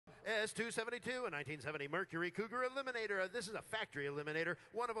S272, a 1970 Mercury Cougar Eliminator. This is a factory Eliminator,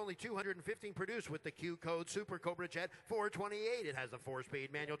 one of only 215 produced with the Q code Super Cobra Jet 428. It has a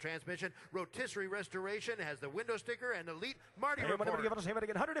 4-speed manual transmission, rotisserie restoration, it has the window sticker, and elite Marty report. Give us a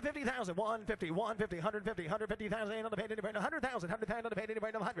again. 150,000, 150, 150, 150, 150,000, ain't on the paid anybody, 100,000, 100,000 on the paid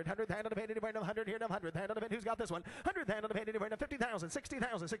anybody, 100, 100,000 on the paid anybody, 100 here, 100,000 on the paid. Who's got this one? 100,000 on the paid anybody, 50,000,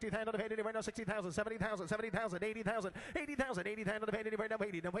 60,000, 60,000 on the paid anybody, 60,000, 70,000, 70,000, 80,000, 80,000, 80,000 on the paid anybody,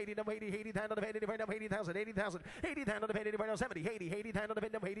 80,000 on the paid anybody, 80,000, 80,000, 80,000 on the paid anybody, 70, 80, 80,000 on the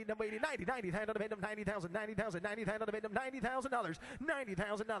paid 80, 90, 90,000 on the paid 90,000, 90,000, 90,000 on the paid $90,000,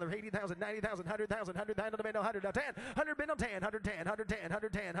 $90,000, 80,000, 90,000, 100,000, 100,000 on the paid 110, 100 bid on 10, 110, 110,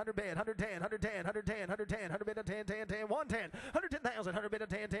 110, 100 bid, 110, 110, 110, 110, 100 bid on 10, 10, 10, 110, 110,000, 100 bid on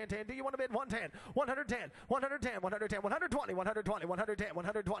 10, 10, 10. Do you want to bid 110, 110, 110, 110, 120, 120, 110,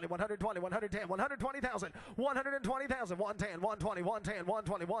 120, 120, 110, 120,000, 120,000, 110, 120, 110,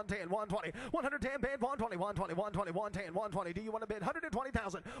 120, 110, 120, 110 bid 120, 120, 120, 110, 120. Do you want to bid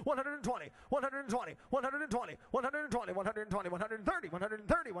 120,000, 120, 120, 120, 120, 120, 130,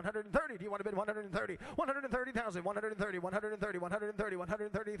 130, 130. Do you want to bid 130, 130,000, 130, 130, 130,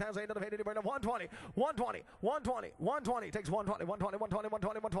 130,000, 120, 120, 120, 120, takes 120, 120, 120,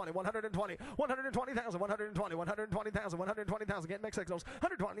 120, 120, 120, 120,000, 120, 120,000, 120,000, get mixed signals,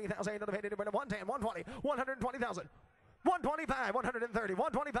 120,000, 110, 120, 120,000. 125, 130,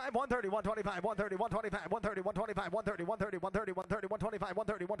 125, 130, 125, 130, 125, 130, 125, 130, 130, 130, 130, 125,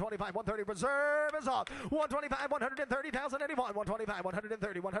 130, 125, 130, reserve is off. 125, 130,000, anyone. 125,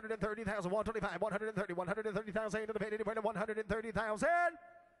 130, 130,000, 125, 130, 130,000, to the paid 130,000.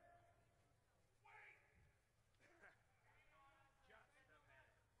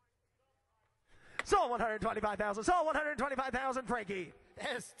 Sold 125,000, sold 125,000, Frankie.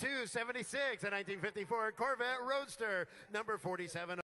 S276, a 1954 Corvette Roadster, number 47.